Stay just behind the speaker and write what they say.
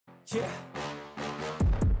Yeah.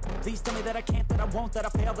 Please tell me that I can't, that I won't, that I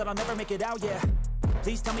fail, that I'll never make it out, yeah.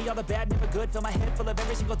 Please tell me all the bad, never good, fill my head full of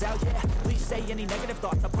every single doubt, yeah. Please say any negative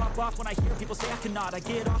thoughts, I pop off when I hear people say I cannot. I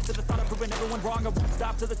get off to the thought of proving everyone wrong, I won't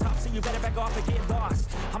stop to the top, so you better back off and get lost.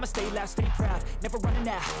 I'ma stay loud, stay proud, never running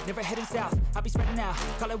out, never heading south. I'll be spreading out,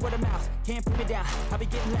 call it word of mouth, can't put me down, I'll be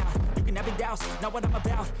getting loud. You can have your doubts, not what I'm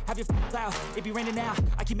about, have your cloud, it be raining now,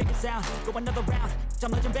 I keep making sound, go another round,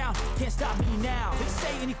 I'm legend bound, can't stop me now. Please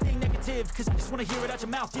say anything negative, cause I just wanna hear it out your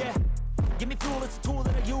mouth, yeah. Give me fuel, it's a tool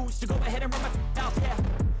that I use to go ahead and run my mouth, yeah.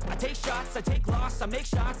 I take shots, I take loss, I make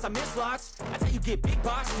shots, I miss lots. That's how you get big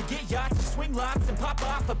box, you get yachts, you swing lots and pop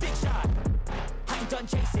off a big shot. I ain't done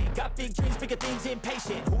chasing, got big dreams, bigger things,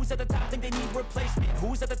 impatient. Who's at the top think they need replacement?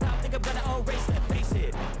 Who's at the top think I'm gonna erase them? Face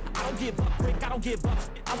it, I don't give up, Rick, I don't give up,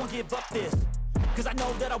 I won't give up this. Cause I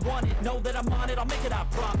know that I want it, know that I'm on it, I'll make it, I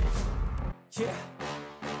promise. Yeah.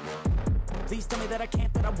 Please tell me that I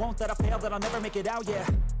can't, that I won't, that I fail, that I'll never make it out, yeah.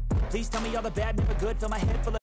 Please tell me all the bad, never good, fill my head full of